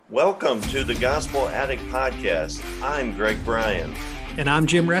Welcome to the Gospel Addict Podcast. I'm Greg Bryan. And I'm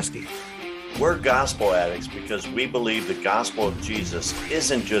Jim Reske. We're gospel addicts because we believe the gospel of Jesus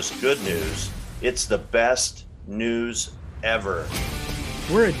isn't just good news, it's the best news ever.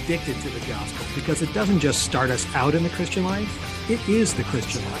 We're addicted to the gospel because it doesn't just start us out in the Christian life, it is the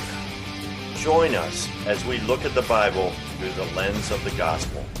Christian life. Join us as we look at the Bible through the lens of the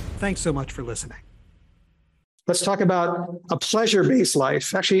gospel. Thanks so much for listening. Let's talk about a pleasure-based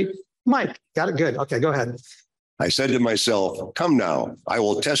life. Actually, Mike, got it good. Okay, go ahead. I said to myself, come now, I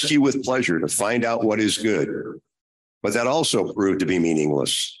will test you with pleasure to find out what is good. But that also proved to be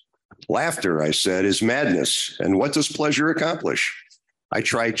meaningless. Laughter, I said, is madness. And what does pleasure accomplish? I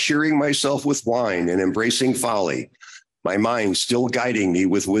tried cheering myself with wine and embracing folly, my mind still guiding me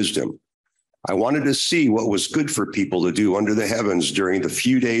with wisdom. I wanted to see what was good for people to do under the heavens during the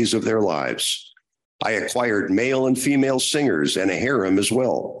few days of their lives. I acquired male and female singers and a harem as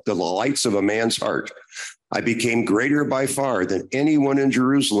well, the delights of a man's heart. I became greater by far than anyone in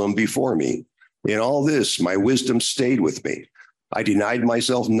Jerusalem before me. In all this, my wisdom stayed with me. I denied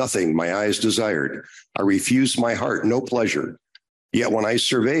myself nothing my eyes desired. I refused my heart no pleasure. Yet when I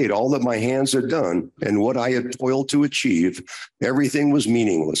surveyed all that my hands had done and what I had toiled to achieve, everything was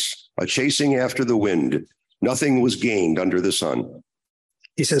meaningless, a chasing after the wind. Nothing was gained under the sun.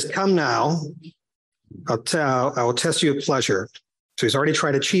 He says, come now, I will test you with pleasure. So he's already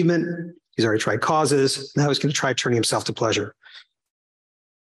tried achievement. He's already tried causes. Now he's going to try turning himself to pleasure.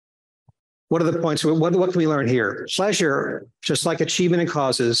 What are the points? What can we learn here? Pleasure, just like achievement and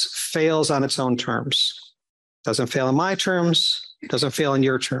causes, fails on its own terms. Doesn't fail in my terms. Doesn't fail in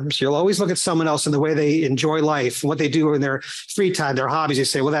your terms. You'll always look at someone else and the way they enjoy life and what they do in their free time, their hobbies. You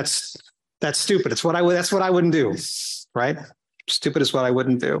say, well, that's stupid. That's what I wouldn't do, right? Stupid is what I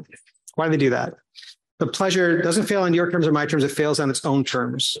wouldn't do. Why do they do that? The pleasure doesn't fail on your terms or my terms. It fails on its own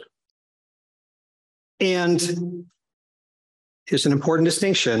terms. And here's an important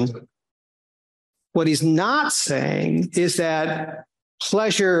distinction. What he's not saying is that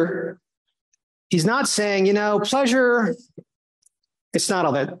pleasure, he's not saying, pleasure, it's not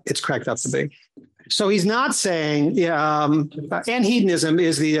all that it's cracked up to be. So he's not saying, and hedonism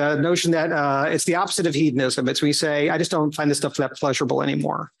is the notion that it's the opposite of hedonism. It's when you say, I just don't find this stuff that pleasurable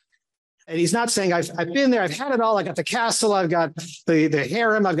anymore. And he's not saying, I've been there, I've had it all. I got the castle, I've got the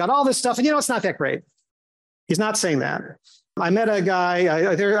harem, I've got all this stuff. And it's not that great. He's not saying that. I met a guy,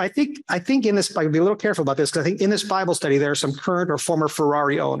 I think in this, I'd be a little careful about this, because I think in this Bible study, there are some current or former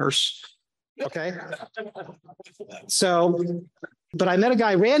Ferrari owners. Okay. So, but I met a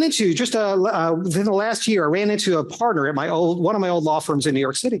guy, ran into just within the last year, I ran into a partner at one of my old law firms in New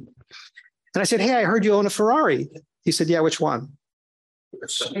York City. And I said, hey, I heard you own a Ferrari. He said, yeah, which one? I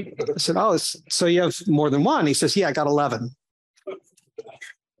said, oh, so you have more than one? He says, yeah, I got 11.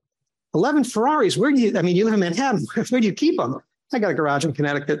 11 Ferraris. You live in Manhattan. Where do you keep them? I got a garage in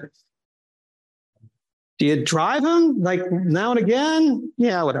Connecticut. Do you drive them like now and again?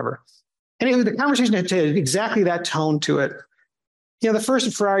 Yeah, whatever. Anyway, the conversation had exactly that tone to it. The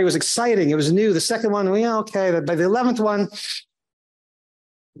first Ferrari was exciting. It was new. The second one, okay. By the 11th one.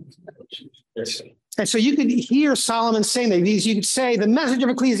 And so you could hear Solomon saying that. You could say the message of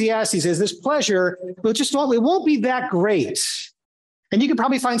Ecclesiastes is this pleasure, it won't be that great. And you can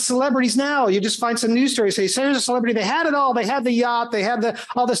probably find celebrities now. You just find some news stories. Say, there's a celebrity. They had it all. They had the yacht. They had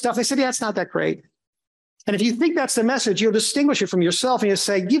all this stuff. They said, yeah, it's not that great. And if you think that's the message, you'll distinguish it from yourself and you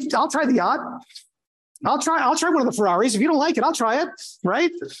say, I'll try the yacht. I'll try one of the Ferraris. If you don't like it, I'll try it.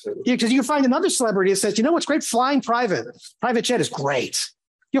 Right? Because you can find another celebrity that says, what's great? Flying private jet is great.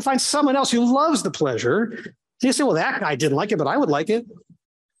 You'll find someone else who loves the pleasure. You say, well, that guy didn't like it, but I would like it.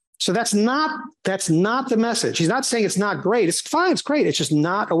 So that's not the message. He's not saying it's not great. It's fine. It's great. It's just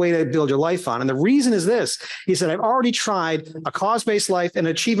not a way to build your life on. And the reason is this. He said, I've already tried a cause-based life and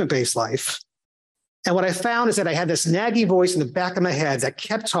an achievement-based life. And what I found is that I had this nagging voice in the back of my head that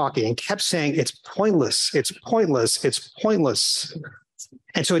kept talking and kept saying, it's pointless. It's pointless. It's pointless.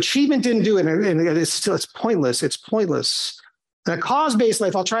 And so achievement didn't do it. And it's pointless. It's pointless. And a cause-based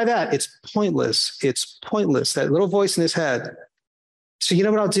life, I'll try that. It's pointless. It's pointless. That little voice in his head. So you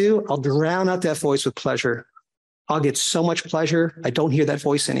know what I'll do? I'll drown out that voice with pleasure. I'll get so much pleasure, I don't hear that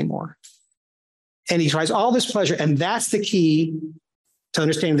voice anymore. And he tries all this pleasure. And that's the key to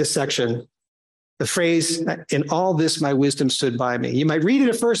understanding this section. The phrase, in all this, my wisdom stood by me. You might read it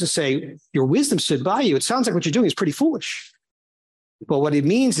at first and say, your wisdom stood by you. It sounds like what you're doing is pretty foolish. But what it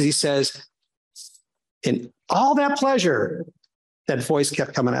means is he says, in all that pleasure, that voice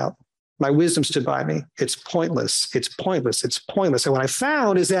kept coming out. My wisdom stood by me. It's pointless. It's pointless. It's pointless. And what I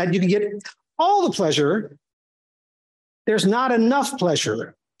found is that you can get all the pleasure. There's not enough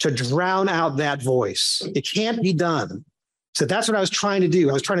pleasure. to drown out that voice. It can't be done. So that's what I was trying to do.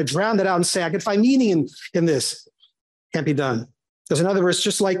 I was trying to drown that out and say, I could find meaning in this. Can't be done. There's another verse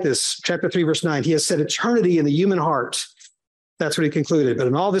just like this, chapter 3, verse 9. He has set eternity in the human heart. That's what he concluded. But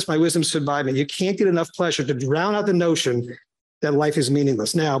in all this, my wisdom stood by me. You can't get enough pleasure to drown out the notion that life is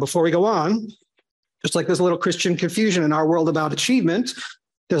meaningless. Now, before we go on, just like there's a little Christian confusion in our world about achievement,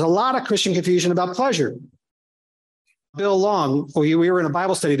 there's a lot of Christian confusion about pleasure. Bill Long, we were in a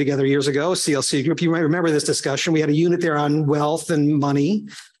Bible study together years ago, CLC group. You might remember this discussion. We had a unit there on wealth and money.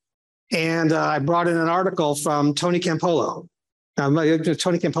 And I brought in an article from Tony Campolo.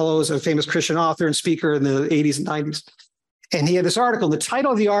 Tony Campolo is a famous Christian author and speaker in the 80s and 90s. And he had this article. The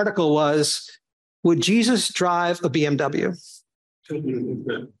title of the article was, Would Jesus Drive a BMW?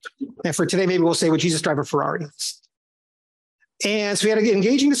 And for today, maybe we'll say, Would Jesus drive a Ferrari? And so we had an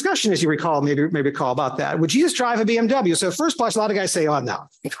engaging discussion, as you recall, maybe recall about that. Would Jesus drive a BMW? So at first blush, a lot of guys say, oh, no.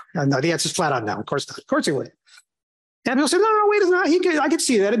 No, the answer is flat out no. Of course not. Of course he would. And people say, no, wait a minute. I could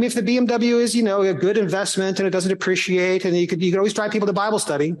see that. I mean, if the BMW is, a good investment and it doesn't depreciate, and you could always drive people to Bible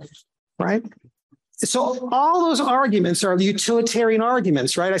study, right? So all those arguments are utilitarian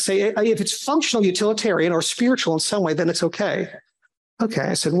arguments, right? I say, if it's functional utilitarian or spiritual in some way, then it's okay. Okay,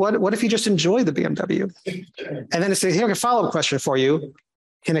 I said, what if you just enjoy the BMW? And then I said, here, a follow-up question for you.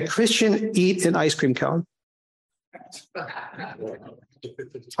 Can a Christian eat an ice cream cone?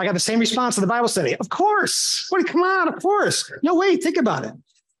 I got the same response to the Bible study. Of course. Come on, of course. No, wait, think about it.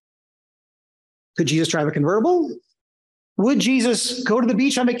 Could Jesus drive a convertible? Would Jesus go to the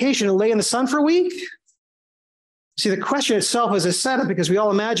beach on vacation and lay in the sun for a week? See, the question itself was a setup because we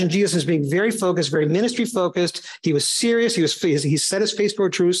all imagine Jesus as being very focused, very ministry focused. He was serious. He set his face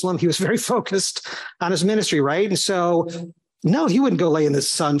toward Jerusalem. He was very focused on his ministry, right? And so, no, he wouldn't go lay in the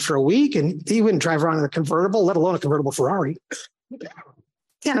sun for a week, and he wouldn't drive around in a convertible, let alone a convertible Ferrari.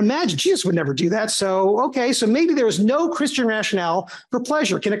 Can't imagine. Jesus would never do that. So, okay, so maybe there is no Christian rationale for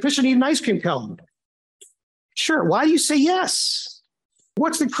pleasure. Can a Christian eat an ice cream cone? Sure. Why do you say yes?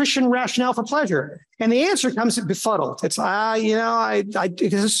 What's the Christian rationale for pleasure? And the answer comes befuddled. It's,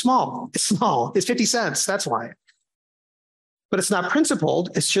 because it's small. It's small. It's 50 cents. That's why. But it's not principled.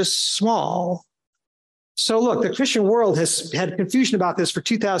 It's just small. So look, the Christian world has had confusion about this for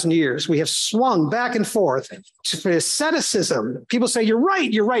 2,000 years. We have swung back and forth to asceticism. People say, you're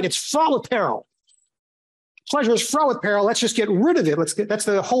right. It's fraught with peril. Pleasure is fraught with peril. Let's just get rid of it. That's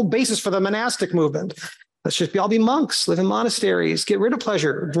the whole basis for the monastic movement. Let's just all be monks, live in monasteries, get rid of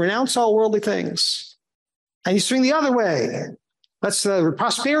pleasure, renounce all worldly things. And you swing the other way. That's the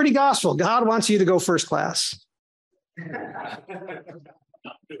prosperity gospel. God wants you to go first class.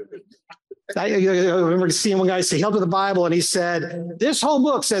 I remember seeing one guy say, he held to the Bible and he said, this whole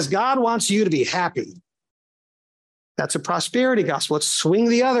book says God wants you to be happy. That's a prosperity gospel. Let's swing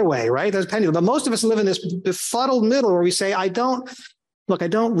the other way, right? There's pendulum. But most of us live in this befuddled middle where we say, I don't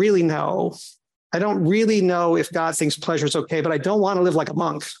really know. I don't really know if God thinks pleasure is okay, but I don't want to live like a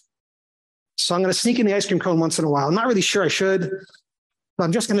monk. So I'm going to sneak in the ice cream cone once in a while. I'm not really sure I should, but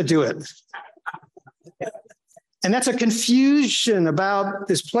I'm just going to do it. And that's a confusion about,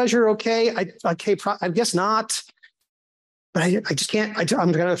 is pleasure okay? I guess not, but I just can't.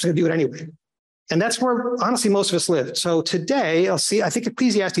 I'm going to do it anyway. And that's where, honestly, most of us live. So today, I think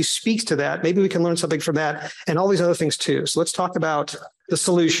Ecclesiastes speaks to that. Maybe we can learn something from that and all these other things too. So let's talk about the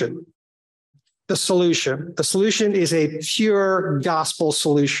solution. The solution is a pure gospel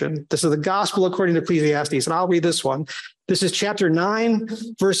solution. This is the gospel according to Ecclesiastes, and I'll read this one. This is chapter 9,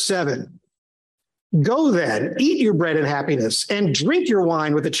 verse 7. Go then, eat your bread in happiness, and drink your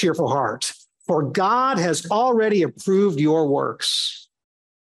wine with a cheerful heart, for God has already approved your works.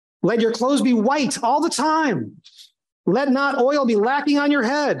 Let your clothes be white all the time. Let not oil be lacking on your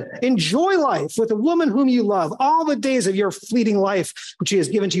head. Enjoy life with the woman whom you love all the days of your fleeting life, which he has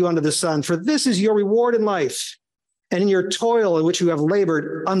given to you under the sun. For this is your reward in life and in your toil in which you have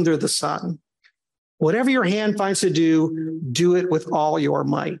labored under the sun. Whatever your hand finds to do, do it with all your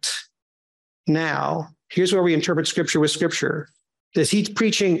might. Now, here's where we interpret Scripture with Scripture. Is he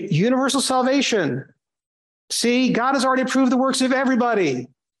preaching universal salvation? See, God has already approved the works of everybody.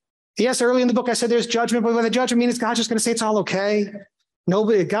 Yes, early in the book, I said there's judgment, but by the judgment means God's just going to say it's all okay.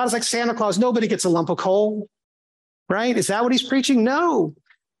 Nobody, God is like Santa Claus. Nobody gets a lump of coal, right? Is that what he's preaching? No.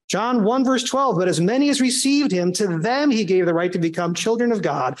 John 1, verse 12, but as many as received him, to them he gave the right to become children of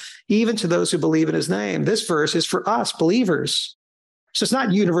God, even to those who believe in his name. This verse is for us, believers. So it's not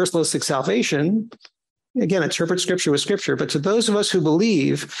universalistic salvation. Again, interpret Scripture with Scripture. But to those of us who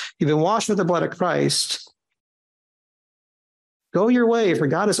believe, you've been washed with the blood of Christ, go your way, for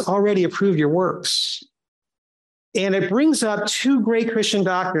God has already approved your works. And it brings up two great Christian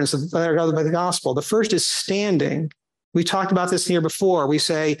doctrines that are covered by the gospel. The first is standing. We talked about this here before. We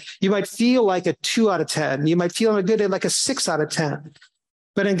say you might feel like a 2 out of 10. You might feel on a good day like a 6 out of 10.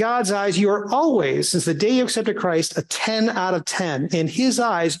 But in God's eyes, you are always, since the day you accepted Christ, a 10 out of 10. In his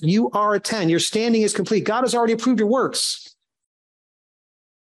eyes, you are a 10. Your standing is complete. God has already approved your works.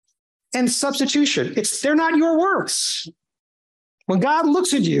 And substitution. They're not your works. When God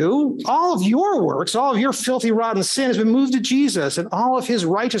looks at you, all of your works, all of your filthy, rotten sin has been moved to Jesus, and all of his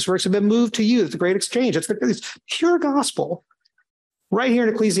righteous works have been moved to you. It's the great exchange. It's pure gospel. Right here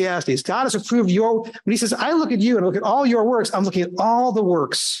in Ecclesiastes, God has approved when he says, I look at you and look at all your works, I'm looking at all the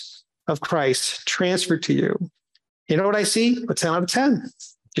works of Christ transferred to you. You know what I see? A 10 out of 10.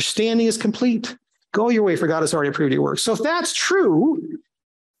 Your standing is complete. Go your way, for God has already approved your works. So if that's true,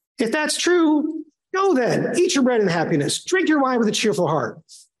 go then, eat your bread in happiness, drink your wine with a cheerful heart.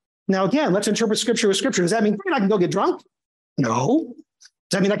 Now, again, let's interpret scripture with scripture. Does that mean I can go get drunk? No.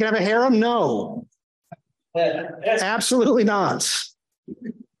 Does that mean I can have a harem? No. Absolutely not.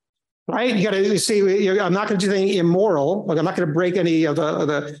 Right? You got to see, I'm not going to do anything immoral. Like I'm not going to break any of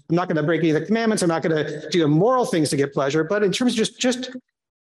I'm not going to break any of the commandments. I'm not going to do immoral things to get pleasure. But in terms of just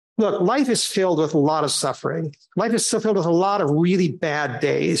look, life is filled with a lot of suffering. Life is filled with a lot of really bad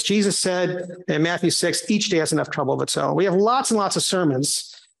days. Jesus said in Matthew 6, each day has enough trouble of its own. We have lots and lots of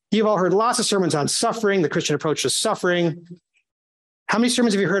sermons. You've all heard lots of sermons on suffering, the Christian approach to suffering. How many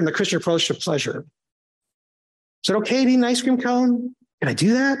sermons have you heard on the Christian approach to pleasure? Is it okay to eat an ice cream cone? Can I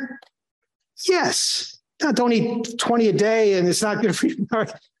do that? Yes. No, don't eat 20 a day and it's not good for you.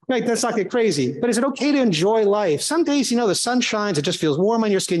 Right, let's not get crazy. But is it okay to enjoy life? Some days, the sun shines, it just feels warm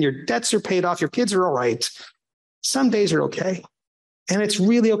on your skin, your debts are paid off, your kids are all right. Some days are okay. And it's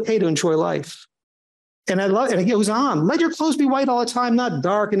really okay to enjoy life. And it goes on. Let your clothes be white all the time, not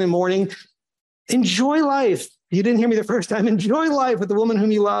dark in the morning. Enjoy life. You didn't hear me the first time. Enjoy life with the woman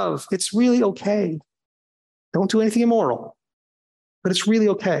whom you love. It's really okay. Don't do anything immoral. But it's really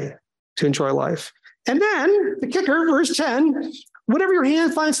okay to enjoy life. And then the kicker, verse 10, whatever your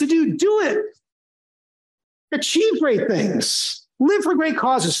hand finds to do, do it. Achieve great things. Live for great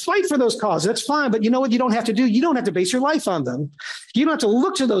causes. Fight for those causes. That's fine. But you know what you don't have to do? You don't have to base your life on them. You don't have to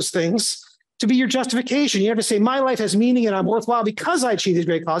look to those things to be your justification. You have to say, my life has meaning and I'm worthwhile because I achieve these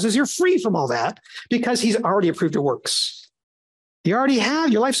great causes. You're free from all that because he's already approved your works. You already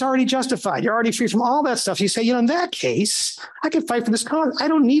have, your life's already justified. You're already free from all that stuff. You say, in that case, I can fight for this cause. I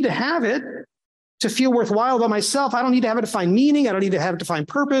don't need to have it to feel worthwhile about myself. I don't need to have it to find meaning. I don't need to have it to find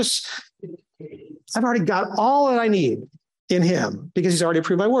purpose. I've already got all that I need in him because he's already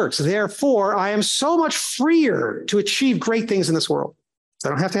approved my works. Therefore, I am so much freer to achieve great things in this world. I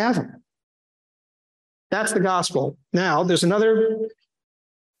don't have to have them. That's the gospel. Now, there's another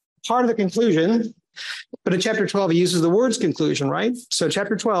part of the conclusion, but in chapter 12, he uses the words conclusion, right? So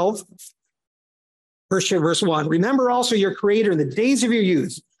chapter 12, verse 1, remember also your creator in the days of your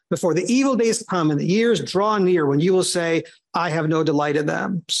youth, before the evil days come and the years draw near when you will say, I have no delight in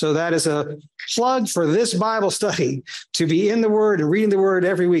them. So that is a plug for this Bible study, to be in the Word and reading the Word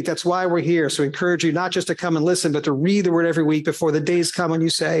every week. That's why we're here. So I encourage you not just to come and listen, but to read the Word every week before the days come when you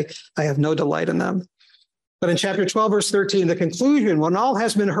say, I have no delight in them. But in chapter 12, verse 13, the conclusion, when all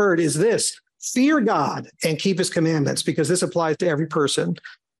has been heard, is this: fear God and keep his commandments, because this applies to every person.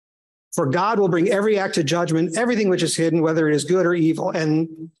 For God will bring every act to judgment, everything which is hidden, whether it is good or evil.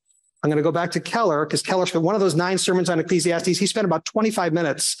 And I'm going to go back to Keller, because Keller spent one of those 9 sermons on Ecclesiastes. He spent about 25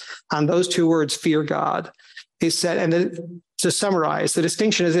 minutes on those 2 words, fear God. He said, and then to summarize, the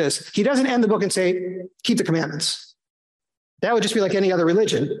distinction is this: he doesn't end the book and say, keep the commandments. That would just be like any other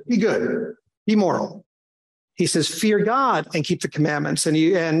religion. Be good, be moral. He says, fear God and keep the commandments.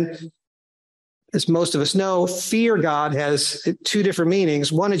 And as most of us know, fear God has 2 different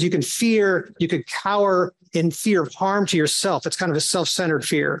meanings. One is you could cower in fear of harm to yourself. It's kind of a self-centered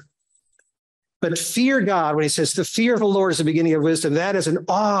fear. But fear God, when he says the fear of the Lord is the beginning of wisdom, that is an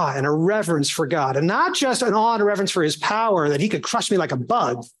awe and a reverence for God. And not just an awe and a reverence for his power, that he could crush me like a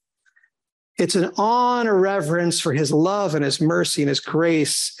bug. It's an awe and a reverence for his love and his mercy and his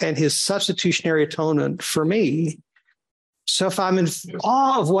grace and his substitutionary atonement for me. So if I'm in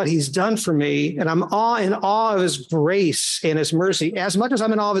awe of what he's done for me, and I'm in awe of his grace and his mercy, as much as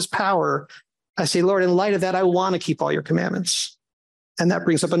I'm in awe of his power, I say, Lord, in light of that, I want to keep all your commandments. And that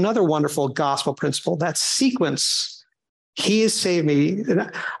brings up another wonderful gospel principle, that sequence. He has saved me.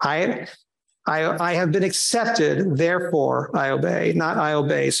 I have been accepted, therefore I obey, not I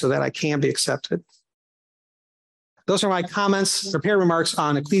obey so that I can be accepted. Those are my comments, prepared remarks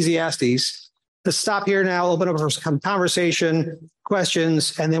on Ecclesiastes. Let's stop here now, open up for some conversation.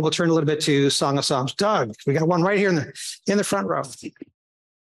 questions, and then we'll turn a little bit to Song of Songs. Doug, we got one right here in the front row.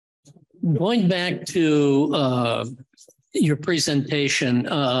 Going back to your presentation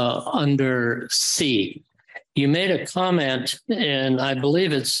under C, you made a comment, and I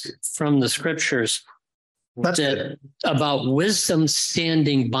believe it's from the scriptures, about wisdom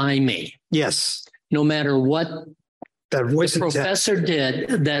standing by me. Yes. No matter what that voice the professor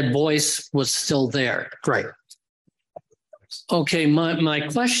did, that voice was still there. Right. Okay, my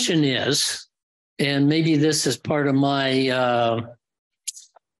question is, and maybe this is part of my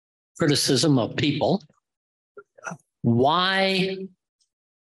criticism of people, why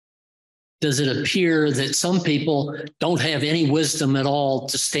does it appear that some people don't have any wisdom at all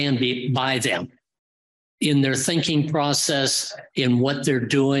to stand by them in their thinking process, in what they're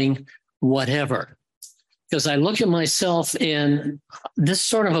doing, whatever? Because I look at myself, and this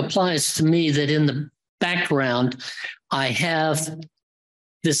sort of applies to me, that in the background, I have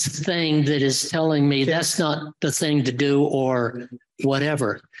this thing that is telling me that's not the thing to do or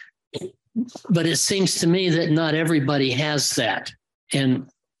whatever. But it seems to me that not everybody has that. And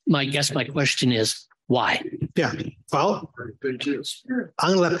my question is, why? Yeah. Well, I'm going to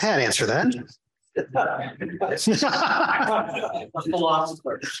let Pat answer that.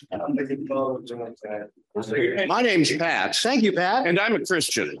 My name's Pat. Thank you, Pat. And I'm a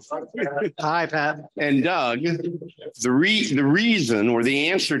Christian. Hi, Pat. And Doug, the reason or the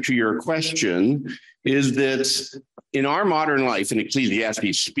answer to your question is that in our modern life, and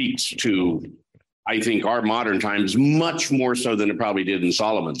Ecclesiastes speaks to, I think, our modern times much more so than it probably did in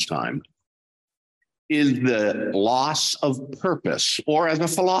Solomon's time, is the loss of purpose, or as a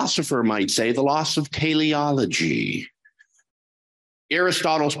philosopher might say, the loss of teleology.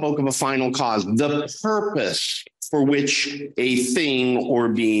 Aristotle spoke of a final cause, the purpose for which a thing or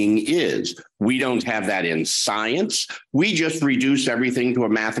being is. We don't have that in science. We just reduce everything to a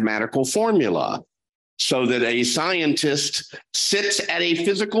mathematical formula, so that a scientist sits at a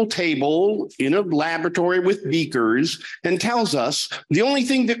physical table in a laboratory with beakers and tells us the only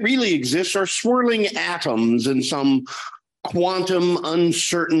thing that really exists are swirling atoms in some quantum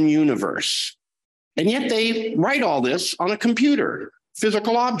uncertain universe. And yet they write all this on a computer,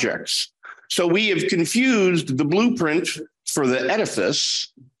 physical objects. So we have confused the blueprint for the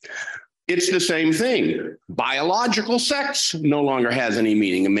edifice. It's the same thing. Biological sex no longer has any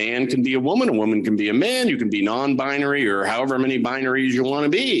meaning. A man can be a woman can be a man, you can be non-binary or however many binaries you want to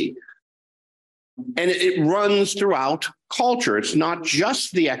be. And it runs throughout culture. It's not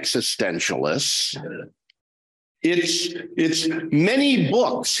just the existentialists. It's many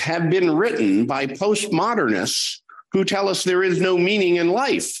books have been written by postmodernists who tell us there is no meaning in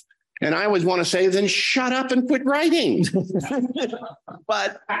life. And I always want to say, then shut up and quit writing.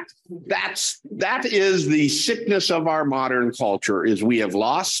 But that is the sickness of our modern culture, is we have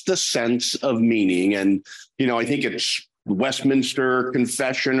lost the sense of meaning. And, I think it's Westminster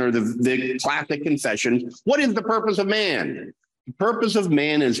Confession or the classic confession. What is the purpose of man? The purpose of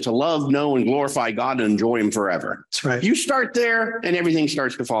man is to love, know, and glorify God and enjoy him forever. That's right. You start there and everything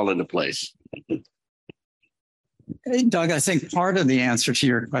starts to fall into place. Hey, Doug, I think part of the answer to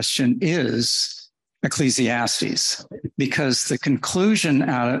your question is Ecclesiastes, because the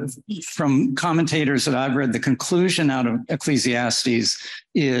conclusion from commentators that I've read, the conclusion out of Ecclesiastes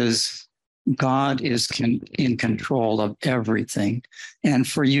is God is in control of everything. And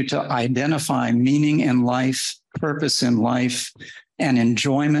for you to identify meaning in life, purpose in life, and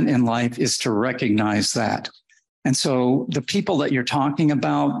enjoyment in life is to recognize that. And so the people that you're talking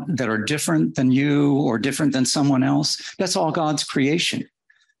about that are different than you or different than someone else, that's all God's creation.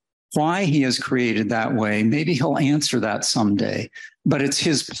 Why he has created that way, maybe he'll answer that someday, but it's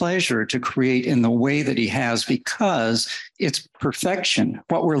his pleasure to create in the way that he has, because it's perfection.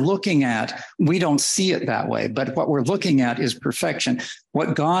 What we're looking at, we don't see it that way, but what we're looking at is perfection.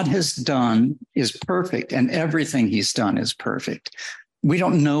 What God has done is perfect, and everything he's done is perfect. We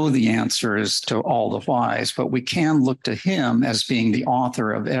don't know the answers to all the whys, but we can look to him as being the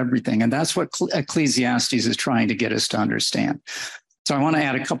author of everything. And that's what Ecclesiastes is trying to get us to understand. So I want to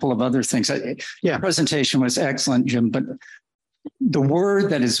add a couple of other things. The presentation was excellent, Jim, but the word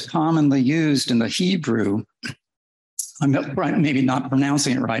that is commonly used in the Hebrew, I'm maybe not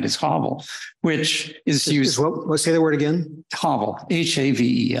pronouncing it right, is havel, which is used. Let's say the word again. Havel,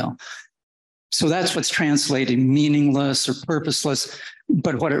 Havel. So that's what's translated meaningless or purposeless.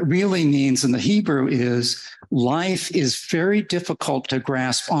 But what it really means in the Hebrew is life is very difficult to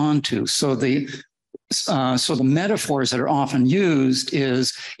grasp onto. So the So the metaphors that are often used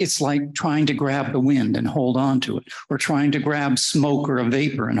is it's like trying to grab the wind and hold on to it, or trying to grab smoke or a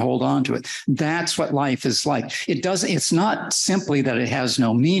vapor and hold on to it. That's what life is like. It's not simply that it has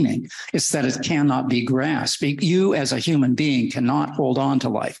no meaning. It's that it cannot be grasped. You as a human being cannot hold on to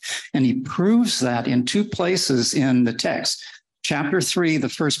life. And he proves that in two places in the text. Chapter 3, the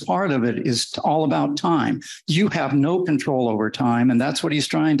first part of it is all about time. You have no control over time, and that's what he's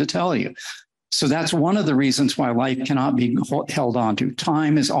trying to tell you. So that's one of the reasons why life cannot be held on to.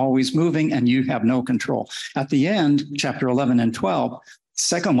 Time is always moving and you have no control. At the end, chapter 11 and 12,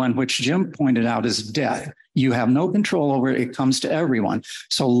 second one, which Jim pointed out, is death. You have no control over it. It comes to everyone.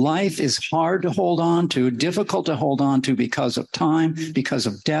 So life is hard to hold on to, difficult to hold on to because of time, because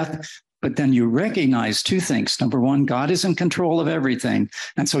of death. But then you recognize two things. Number one, God is in control of everything.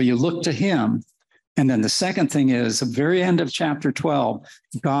 And so you look to him. And then the second thing is, the very end of chapter 12,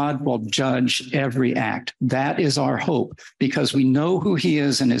 God will judge every act. That is our hope, because we know who he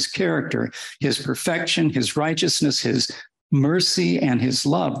is and his character, his perfection, his righteousness, his mercy, and his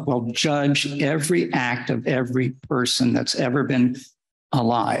love will judge every act of every person that's ever been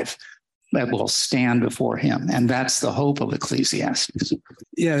alive, that will stand before him. And that's the hope of Ecclesiastes.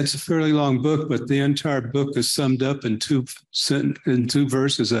 Yeah, it's a fairly long book, but the entire book is summed up in two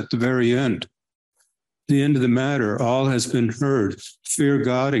verses at the very end. The end of the matter, all has been heard. Fear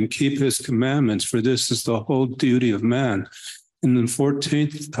God and keep his commandments, for this is the whole duty of man. And then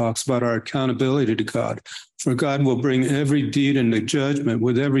 14th talks about our accountability to God. For God will bring every deed into judgment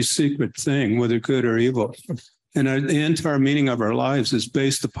with every secret thing, whether good or evil. And the entire meaning of our lives is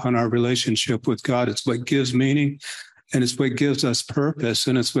based upon our relationship with God. It's what gives meaning, and it's what gives us purpose,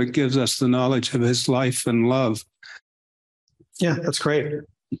 and it's what gives us the knowledge of his life and love. Yeah, that's great.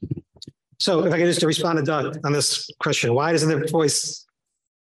 So if I could just respond to Doug on this question, why doesn't the voice,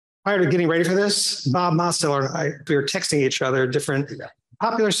 prior to getting ready for this, Bob Mosteller and I, we were texting each other different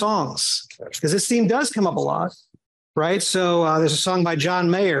popular songs, because this theme does come up a lot, right? So there's a song by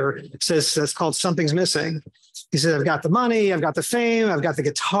John Mayer. It says, that's called Something's Missing. He says, I've got the money, I've got the fame, I've got the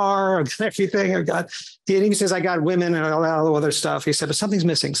guitar, I've got everything. And he says, I got women and all that other stuff. He said, but something's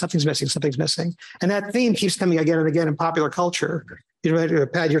missing, something's missing, something's missing. And that theme keeps coming again and again in popular culture. You know,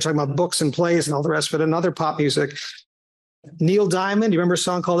 Pat, you're talking about books and plays and all the rest of it, and other pop music. Neil Diamond, you remember a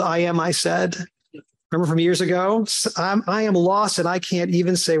song called I Am, I Said? Remember from years ago? I am lost and I can't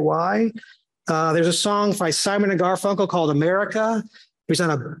even say why. There's a song by Simon and Garfunkel called America. He was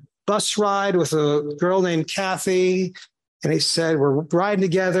on a bus ride with a girl named Kathy, and he said, we're riding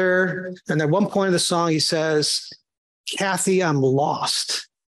together. And at one point of the song, he says, Kathy, I'm lost,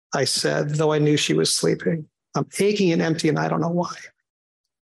 I said, though I knew she was sleeping. I'm aching and empty, and I don't know why.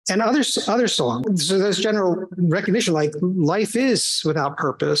 And other songs. So there's general recognition, like life is without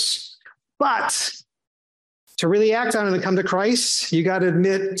purpose. But to really act on it and come to Christ, you got to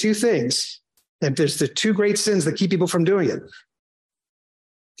admit two things. And there's the two great sins that keep people from doing it.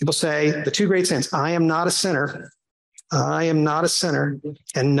 People say the two great sins: I am not a sinner. I am not a sinner,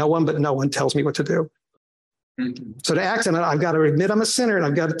 and no one but no one tells me what to do. So to act on it, I've got to admit I'm a sinner, and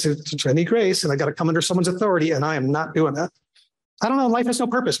I've got to need grace, and I've got to come under someone's authority, and I am not doing that. I don't know, life has no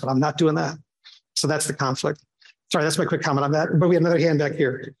purpose, but I'm not doing that. So that's the conflict. Sorry, that's my quick comment on that. But we have another hand back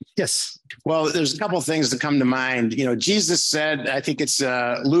here. Yes. Well, there's a couple of things that come to mind. You know, Jesus said, I think it's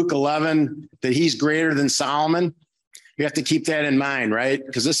Luke 11, that he's greater than Solomon. You have to keep that in mind, right?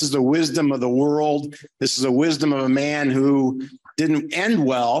 Because this is the wisdom of the world. This is the wisdom of a man who didn't end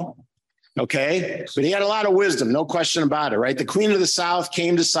well. Okay. But he had a lot of wisdom, no question about it, right? The Queen of the South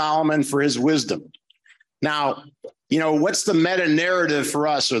came to Solomon for his wisdom. Now, you know, what's the meta narrative for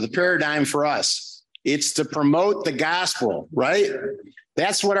us, or the paradigm for us? It's to promote the gospel, right?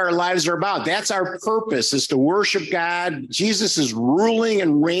 That's what our lives are about. That's our purpose, is to worship God. Jesus is ruling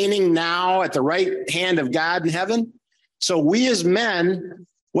and reigning now at the right hand of God in heaven. So we as men,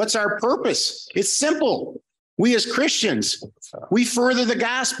 what's our purpose? It's simple. We as Christians, we further the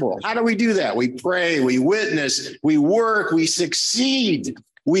gospel. How do we do that? We pray, we witness, we work, we succeed,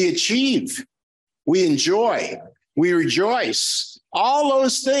 we achieve, we enjoy, we rejoice. All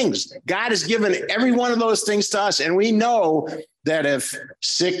those things. God has given every one of those things to us. And we know that if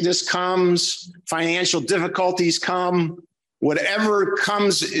sickness comes, financial difficulties come, whatever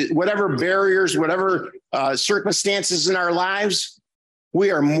comes, whatever barriers, whatever circumstances in our lives, we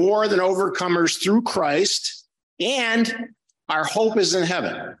are more than overcomers through Christ, and our hope is in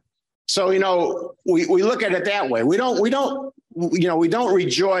heaven. So, you know, we look at it that way. We don't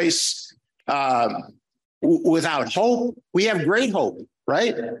rejoice without hope. We have great hope,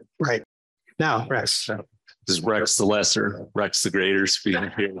 right? Right. Now, Rex. This is Rex the Lesser, Rex the Greater speaking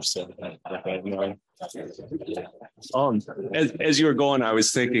here. So, As you were going, I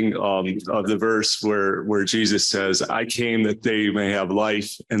was thinking of the verse where Jesus says, "I came that they may have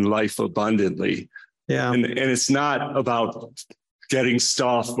life and life abundantly." Yeah. And it's not about getting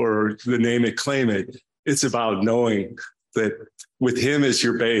stuff or the name it, claim it. It's about knowing that with him as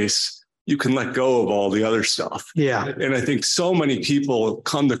your base, you can let go of all the other stuff. Yeah. And I think so many people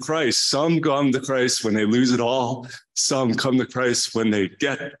come to Christ. Some come to Christ when they lose it all. Some come to Christ when they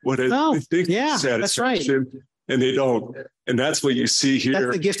get what they think is satisfaction. That's right. And they don't. And that's what you see here.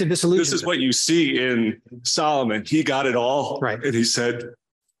 That's the gift of disillusionment. This is what you see in Solomon. He got it all. Right. And he said,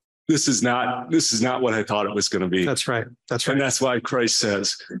 this is not what I thought it was going to be. That's right. That's right. And that's why Christ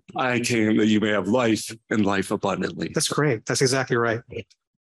says, I came that you may have life and life abundantly. That's great. That's exactly right.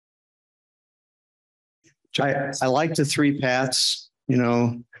 I like the three paths,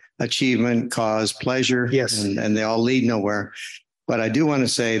 achievement, cause, pleasure. Yes. And they all lead nowhere. But I do want to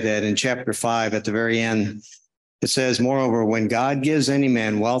say that in chapter 5, at the very end, it says, moreover, when God gives any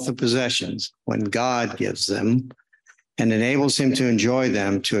man wealth of possessions, when God gives them and enables him to enjoy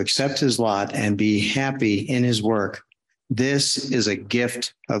them, to accept his lot and be happy in his work, this is a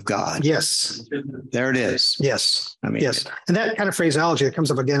gift of God. Yes. There it is. Yes. Yes. And that kind of phraseology that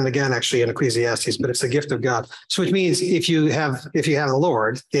comes up again and again, actually, in Ecclesiastes, but it's the gift of God. So which means if you have the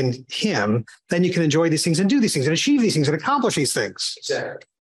Lord in him, then you can enjoy these things and do these things and achieve these things and accomplish these things. Exactly.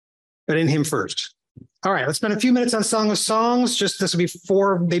 But in him first. All right, let's spend a few minutes on Song of Songs. This will be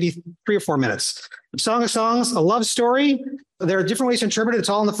maybe 3 or 4 minutes. Song of Songs, a love story. There are different ways to interpret it. It's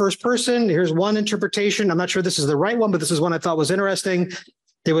all in the first person. Here's one interpretation. I'm not sure this is the right one, but this is one I thought was interesting.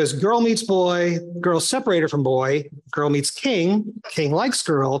 It was girl meets boy, girl separated from boy, girl meets king, king likes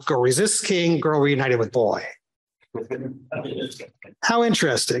girl resists king, girl reunited with boy. How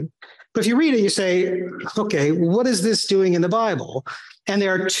interesting. But if you read it, you say, okay, what is this doing in the Bible? And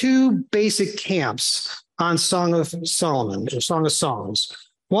there are 2 basic camps on Song of Solomon, or Song of Songs.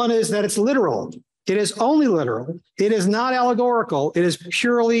 One is that it's literal. It is only literal. It is not allegorical. It is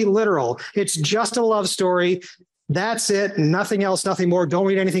purely literal. It's just a love story. That's it. Nothing else, nothing more. Don't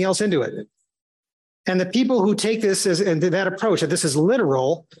read anything else into it. And the people who take this and that approach, that this is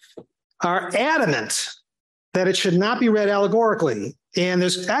literal, are adamant that it should not be read allegorically. And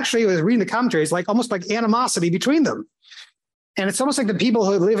there's actually, I was reading the commentaries, almost like animosity between them. And it's almost like the people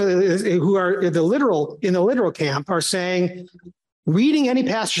who are in the literal camp are saying, reading any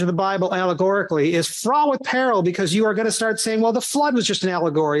passage of the Bible allegorically is fraught with peril, because you are going to start saying, well, the flood was just an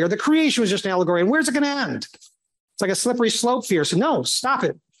allegory, or the creation was just an allegory, and where's it going to end? It's like a slippery slope fear. So no, stop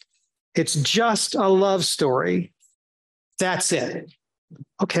it. It's just a love story. That's it.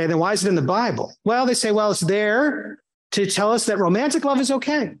 Okay, then why is it in the Bible? Well, they say, well, it's there to tell us that romantic love is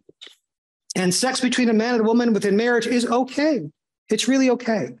okay. And sex between a man and a woman within marriage is okay. It's really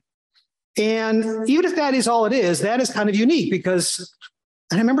okay. And even if that is all it is, that is kind of unique, because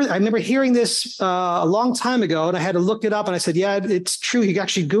I remember hearing this a long time ago, and I had to look it up, and I said, yeah, it's true. You can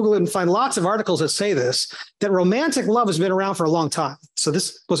actually Google it and find lots of articles that say this, that romantic love has been around for a long time. So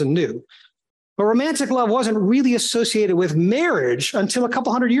this wasn't new. But romantic love wasn't really associated with marriage until a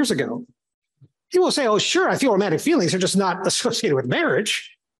couple hundred years ago. People will say, oh, sure, I feel romantic feelings. They're just not associated with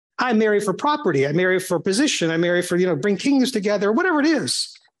marriage. I marry for property. I marry for position. I marry for, bring kingdoms together, whatever it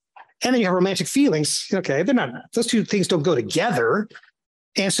is. And then you have romantic feelings. Okay, they're not, those 2 things don't go together.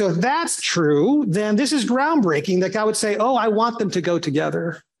 And so if that's true, then this is groundbreaking, that God would say, oh, I want them to go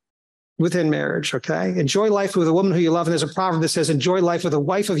together within marriage. Okay. Enjoy life with a woman who you love. And there's a proverb that says, enjoy life with a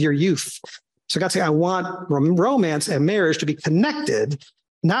wife of your youth. So God said, I want romance and marriage to be connected,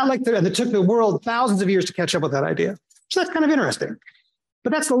 not like and it took the world thousands of years to catch up with that idea. So that's kind of interesting.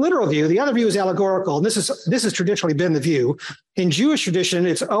 But that's the literal view. The other view is allegorical. And this has traditionally been the view. In Jewish tradition,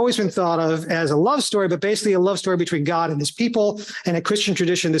 it's always been thought of as a love story, but basically a love story between God and his people. And in Christian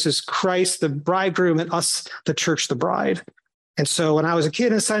tradition, this is Christ, the bridegroom, and us, the church, the bride. And so when I was a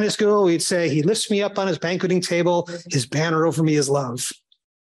kid in Sunday school, we'd say, he lifts me up on his banqueting table. His banner over me is love.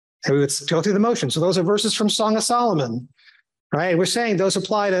 And we would go through the motions. So those are verses from Song of Solomon, right? And we're saying those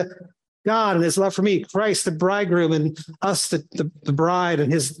apply to God and his love for me, Christ, the bridegroom, and us, the bride,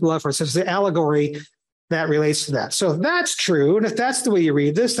 and his love for us. It's the allegory that relates to that. So if that's true, and if that's the way you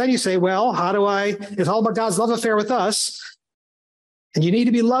read this, then you say, well, it's all about God's love affair with us. And you need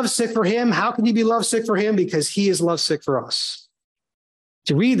to be lovesick for him. How can you be lovesick for him? Because he is lovesick for us.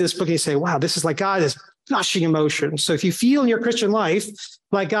 To read this book, you say, wow, this is like God is gushing emotion. So if you feel in your Christian life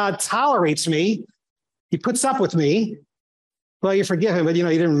like God tolerates me, he puts up with me, well, you forgive him, but you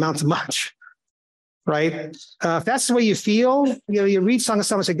didn't amount to much, right? If that's the way you feel, you read Song of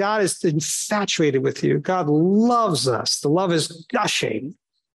Solomon and say, God is infatuated with you. God loves us. The love is gushing.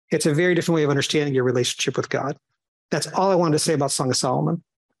 It's a very different way of understanding your relationship with God. That's all I wanted to say about Song of Solomon.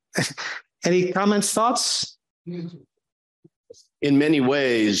 Any comments, thoughts? In many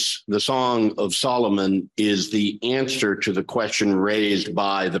ways, the Song of Solomon is the answer to the question raised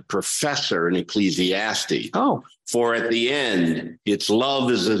by the professor in Ecclesiastes. Oh. For at the end, its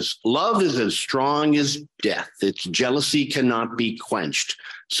love is as strong as death. Its jealousy cannot be quenched.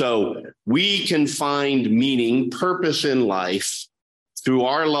 So we can find meaning, purpose in life through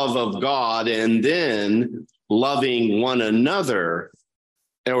our love of God, and then loving one another,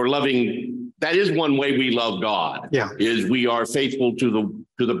 or loving. That is one way we love God. Yeah, is we are faithful to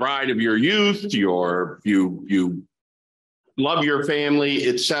the bride of your youth. You love your family,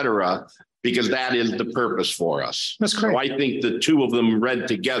 etc. Because that is the purpose for us. That's great. So I think the two of them read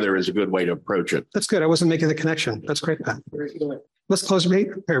together is a good way to approach it. That's good. I wasn't making the connection. That's great, Pat. Let's close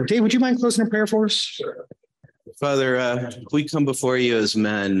in prayer. Dave, would you mind closing in prayer for us? Sure. Father, we come before you as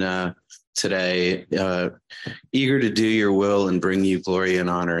men today, eager to do your will and bring you glory and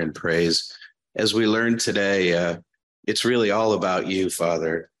honor and praise. As we learned today, it's really all about you,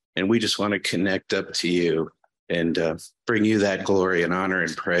 Father, and we just want to connect up to you and bring you that glory and honor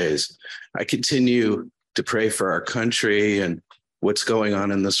and praise. I continue to pray for our country and what's going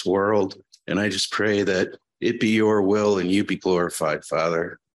on in this world, and I just pray that it be your will and you be glorified,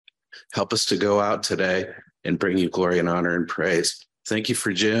 Father. Help us to go out today and bring you glory and honor and praise. Thank you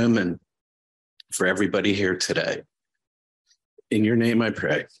for Jim and for everybody here today. In your name I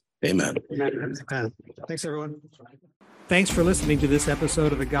pray. Amen. Amen. Thanks, everyone. Thanks for listening to this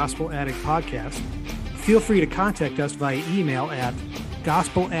episode of the Gospel Addict Podcast. Feel free to contact us via email at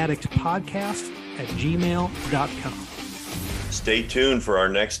gospeladdictpodcast@gmail.com. Stay tuned for our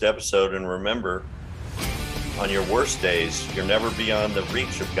next episode, and remember, on your worst days, you're never beyond the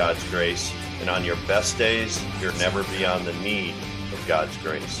reach of God's grace, and on your best days, you're never beyond the need of God's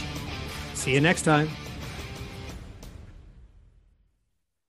grace. See you next time.